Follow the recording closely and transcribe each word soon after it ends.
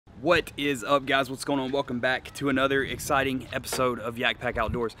What is up, guys? What's going on? Welcome back to another exciting episode of Yak Pack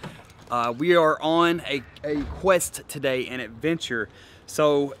Outdoors. We are on a quest today, an adventure.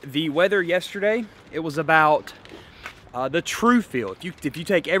 So the weather yesterday, it was about the true feel. If you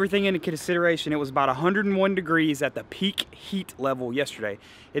take everything into consideration, it was about 101 degrees at the peak heat level yesterday.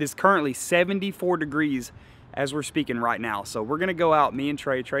 It is currently 74 degrees as we're speaking right now. So we're gonna go out, me and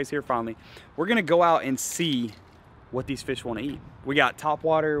Trey's here finally. We're gonna go out and see what these fish want to eat. We got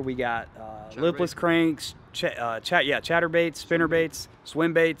topwater, we got lipless cranks, chatterbaits, spinnerbaits,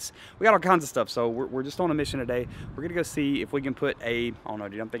 swim baits. We got all kinds of stuff. So we're just on a mission today. We're gonna go see if we can put a, I don't know,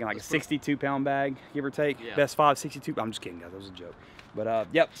 dude, I'm thinking like a 62-pound bag, give or take. Yeah. Best 5, 62. I'm just kidding, guys. That was a joke. But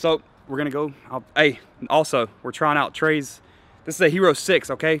yep. So we're gonna go. Hey, also we're trying out Trey's. This is a Hero 6,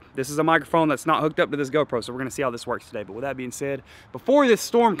 okay? This is a microphone that's not hooked up to this GoPro, so we're gonna see how this works today. But with that being said, before this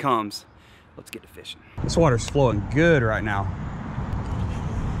storm comes, let's get to fishing. This water's flowing good right now.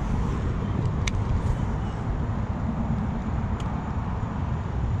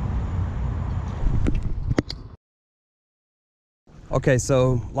 Okay,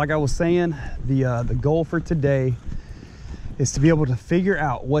 so like I was saying, the goal for today is to be able to figure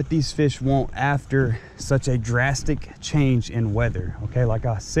out what these fish want after such a drastic change in weather. Okay, like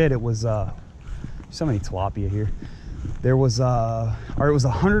I said, it was so many tilapia here. There was it was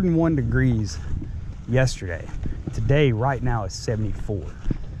 101 degrees yesterday. Today, right now, is 74,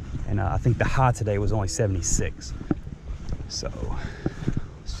 and I think the high today was only 76. So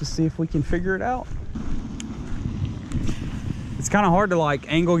let's just see if we can figure it out. It's kind of hard to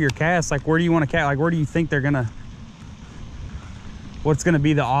like angle your cast. Like, where do you want to cast? Like, where do you think they're gonna? What's gonna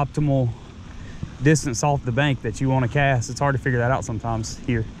be the optimal distance off the bank that you want to cast? It's hard to figure that out sometimes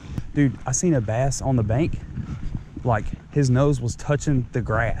here. Dude, I seen a bass on the bank. Like, his nose was touching the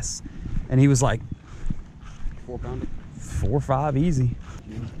grass, and he was like 4 pounder, 4 or 5 easy.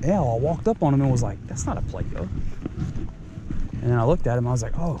 Yeah, I walked up on him and was like, that's not a Plato. And then I looked at him, I was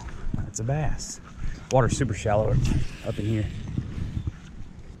like, oh, that's a bass. Water's super shallow up in here.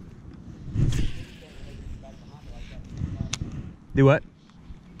 Do what?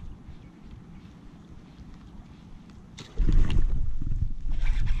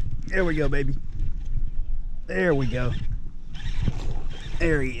 There we go, baby. There we go.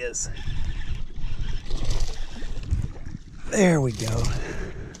 There he is. There we go.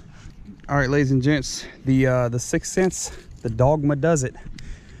 All right, ladies and gents, the Sixth Sense, the Dogma does it.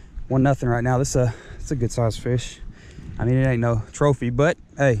 1-0 right now. It's a good sized fish. I mean, it ain't no trophy, but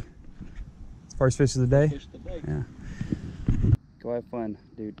hey, it's first fish of the day. Fish of the day. Yeah. Go have fun,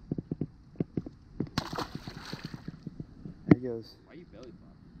 dude. There he goes. Why are you belly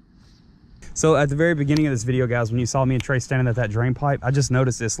flopping? So at the very beginning of this video, guys, when you saw me and Trey standing at that drain pipe, I just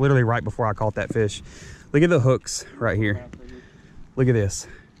noticed this literally right before I caught that fish. Look at the hooks right here. Look at this.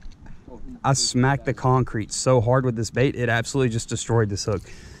 I smacked the concrete so hard with this bait, it absolutely just destroyed this hook.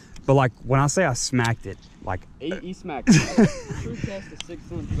 But like, when I say I smacked it, like he smacked it. True test of 6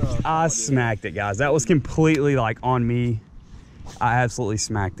 cents. I smacked it, guys. That was completely like on me. I absolutely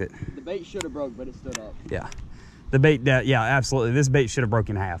smacked it. The bait should have broke, but it stood up. Yeah, the bait, yeah, absolutely. This bait should have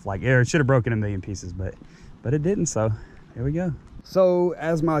broken in half. Like, it should have broken a million pieces, but it didn't. So here we go. So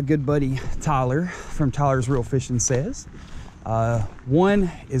as my good buddy Tyler from Tyler's Real Fishing says,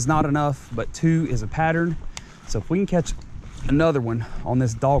 1 is not enough, but 2 is a pattern. So if we can catch another one on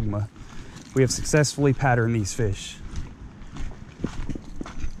this Dogma, we have successfully patterned these fish.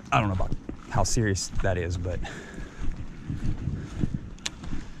 I don't know about how serious that is, but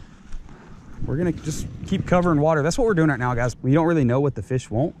we're gonna just keep covering water. That's what we're doing right now, guys. We don't really know what the fish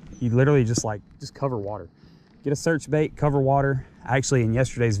want. You literally just cover water. Get a search bait, cover water. Actually, in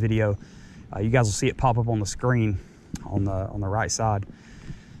yesterday's video, you guys will see it pop up on the screen on the right side.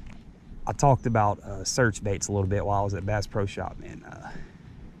 I talked about search baits a little bit while I was at Bass Pro Shop,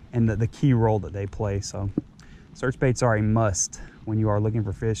 and the key role that they play. So search baits are a must when you are looking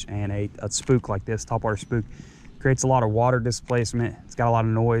for fish, and a spook like this, topwater spook, creates a lot of water displacement. It's got a lot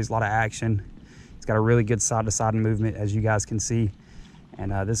of noise, a lot of action. It's got a really good side-to-side movement, as you guys can see.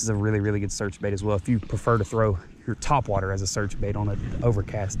 And this is a really, really good search bait as well. If you prefer to throw your topwater as a search bait on an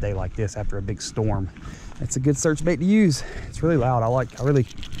overcast day like this after a big storm, it's a good search bait to use. It's really loud. I really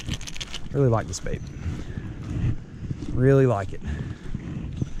like this bait. Really like it.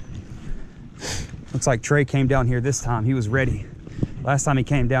 Looks like Trey came down here this time. He was ready. Last time he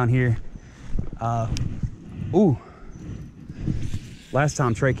came down here, last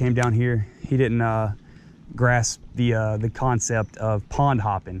time Trey came down here, he didn't grasp the concept of pond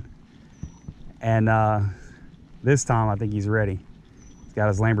hopping. And this time I think he's ready. He's got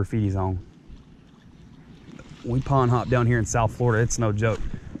his Lamborghinis on. We pond hop down here in South Florida, it's no joke.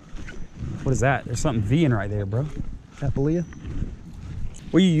 What is that? There's something V'ing right there, bro. Tapalia.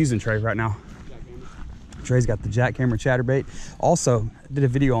 What are you using, Trey, right now? Jackhammer. Trey's got the jackhammer chatterbait. Also, did a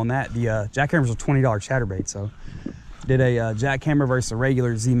video on that. The jackhammer's a $20 chatterbait, so did a jackhammer versus a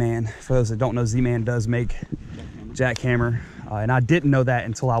regular Z-Man. For those that don't know, Z-Man does make jackhammer. And I didn't know that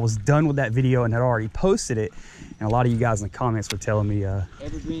until I was done with that video and had already posted it. And a lot of you guys in the comments were telling me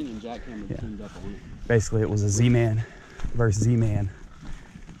Evergreen and jackhammer teamed up on it. basically it was a Z-Man versus Z-Man.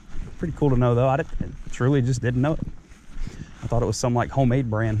 Pretty cool to know, though. I truly just didn't know it. I thought it was some like homemade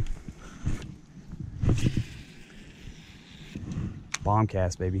brand. Bomb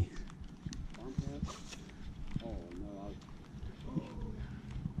cast, baby. Bomb cast? Oh no,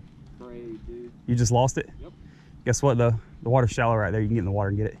 afraid, dude. You just lost it? Yep. Guess what though? The water's shallow right there. You can get in the water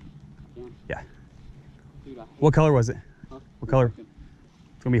and get it. Yeah. Dude, I hate What color was it? Huh? What color?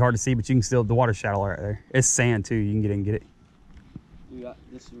 It's gonna be hard to see, but you can still, the water's shallow right there. It's sand too. You can get in and get it. Dude,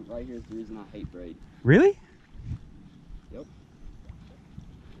 this right here is the reason I hate braid. Really? Yep.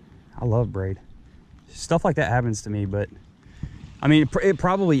 I love braid. Stuff like that happens to me, but I mean, it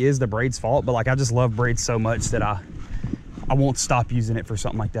probably is the braid's fault, but like I just love braids so much that I won't stop using it for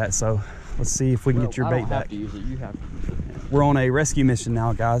something like that. So let's see if we can get your bait back. I don't have to use it. You have to. We're on a rescue mission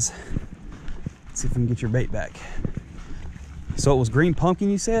now, guys. Let's see if we can get your bait back. So it was green pumpkin,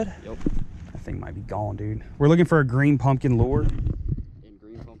 you said? Yep. That thing might be gone, dude. We're looking for a green pumpkin lure. And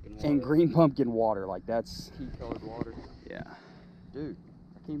green pumpkin water. And green pumpkin water, like that's... Key colored water. Yeah. Dude,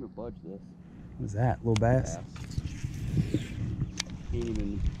 I can't even budge this. What is that, little bass? Ain't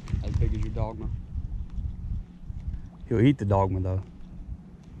even as big as your dogma. He'll eat the dogma, though.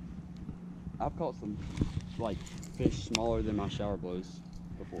 I've caught some, like, fish smaller than my shower blows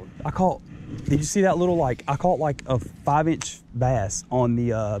before. Did you see that little, like, I caught like a 5-inch bass on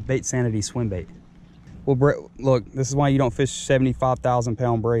the Bait Sanity swim bait. Well, look, this is why you don't fish 75,000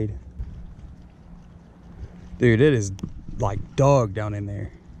 pound braid. Dude, it is like dug down in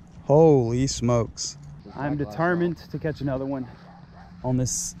there. Holy smokes. I'm determined to catch another one on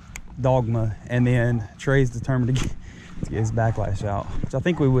this dogma, and then Trey's determined to get his backlash out, which I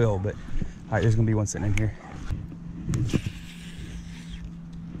think we will, but all right, there's gonna be one sitting in here.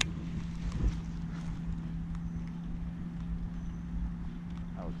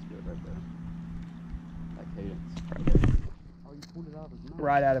 That looks good right there. That cadence. Right there. Oh, you pulled it out of his mouth.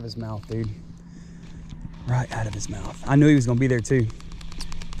 Right out of his mouth, dude. Right out of his mouth. I knew he was gonna be there too.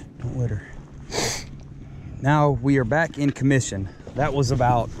 Don't litter. Now we are back in commission. That was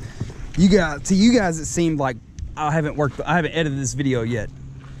about, to you guys it seemed like I haven't edited this video yet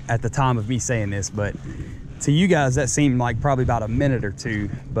at the time of me saying this, but to you guys that seemed like probably about a minute or two,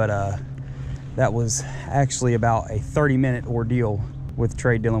 but that was actually about a 30-minute ordeal with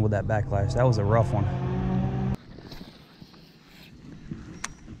Trey dealing with that backlash. That was a rough one.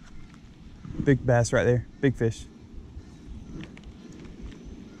 Big bass right there, big fish.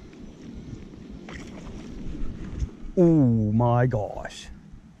 Oh my gosh.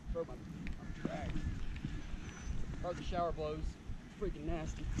 Bro, the shower blows. Freaking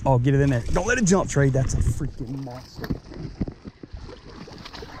nasty. Oh, get it in there. Don't let it jump, Trey. That's a freaking monster.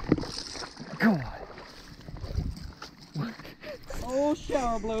 God. Oh,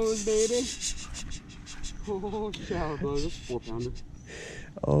 shower blows, baby. Oh, shower blows. That's a 4-pounder.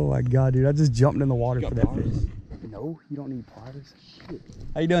 Oh my God, dude. I just jumped in the water You for got that pliers? fish. No, you don't need pliers. Shit.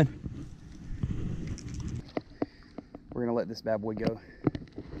 How you doing? We're gonna let this bad boy go.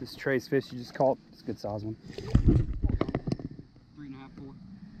 This Trey's fish you just caught. It's a good size one. 3.5, 4.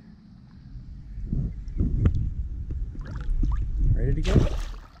 Ready to go?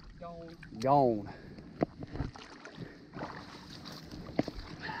 Gone. Gone.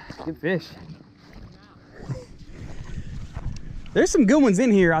 Good fish. There's some good ones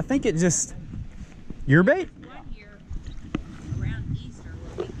in here. I think it just... Your bait? One year around Easter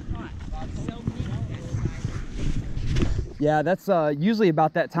where we caught so many fish. Yeah, that's usually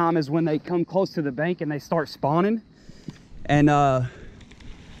about that time is when they come close to the bank and they start spawning. And oh,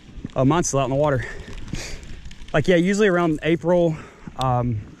 mine's still out in the water. Like, yeah, usually around April,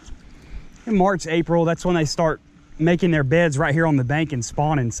 in March, April, that's when they start making their beds right here on the bank and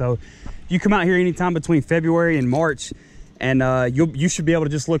spawning. So you come out here anytime between February and March, and you should be able to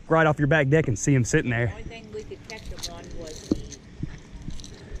just look right off your back deck and see them sitting there. The only thing we could catch them on was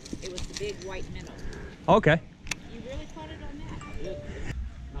the big white minnow. Okay. You really caught it on that?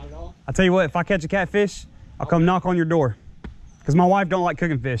 Not at all. I'll tell you what, if I catch a catfish, I'll come knock on your door. Because my wife don't like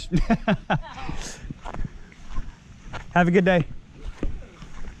cooking fish. Have a good day.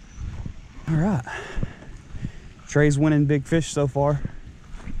 All right. Trey's winning big fish so far.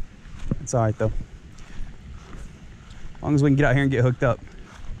 It's all right though. As long as we can get out here and get hooked up.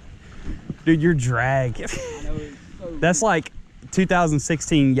 Dude, your drag. I know, it's so That's like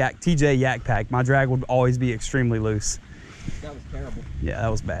 2016 TJ Yak Pack. My drag would always be extremely loose. That was terrible. Yeah, that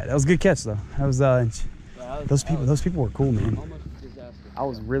was bad. That was a good catch though. That was those people were cool, man. Almost a disaster. I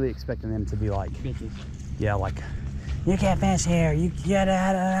was really expecting them to be like, Bitches. yeah, like, you can't fish here. You get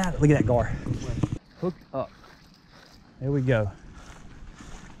out. Look at that gar. Hooked up. There we go.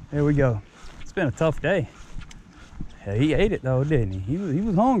 There we go. It's been a tough day. Yeah, he ate it though, didn't he? He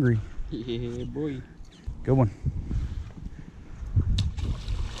was hungry. Yeah, boy. Good one.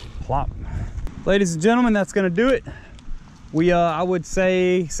 Plop. Ladies and gentlemen, that's gonna do it. We, I would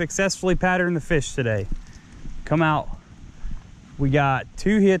say, successfully patterned the fish today. Come out. We got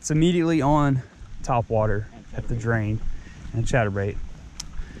 2 hits immediately on Topwater at the drain and Chatterbait.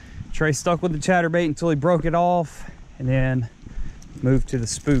 Trey stuck with the Chatterbait until he broke it off and then moved to the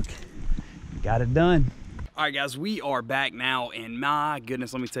spook. Got it done. All right, guys, we are back now, and my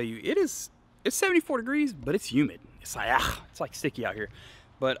goodness, let me tell you, it's 74 degrees, but it's humid. It's like sticky out here.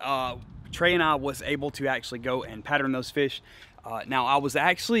 But Trey and I was able to actually go and pattern those fish. Now, I was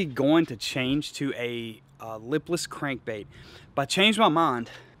actually going to change to a lipless crankbait, but I changed my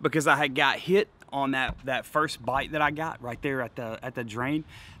mind because I had got hit on that first bite that I got right there at the drain.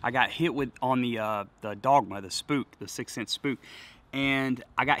 I got hit on the dogma, the spook, the 6-cent spook, and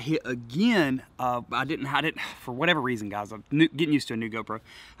I got hit again. I didn't for whatever reason, guys. I'm getting used to a new GoPro.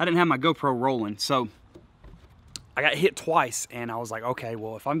 I didn't have my GoPro rolling, so I got hit twice, and I was like, okay,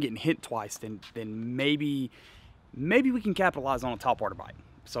 well, if I'm getting hit twice, then maybe we can capitalize on a topwater bite.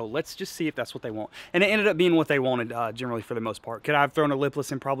 So let's just see if that's what they want. And it ended up being what they wanted, generally, for the most part. Could I have thrown a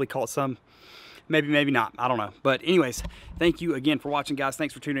lipless and probably caught some? Maybe, maybe not. I don't know. But anyways, thank you again for watching, guys.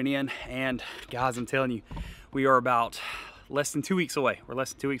 Thanks for tuning in. And guys, I'm telling you, we are about less than 2 weeks away. We're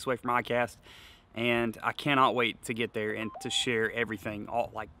less than 2 weeks away from iCast. And I cannot wait to get there and to share everything,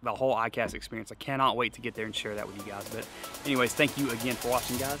 like the whole iCast experience. I cannot wait to get there and share that with you guys. But anyways, thank you again for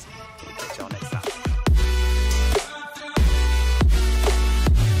watching, guys. We'll catch y'all next time.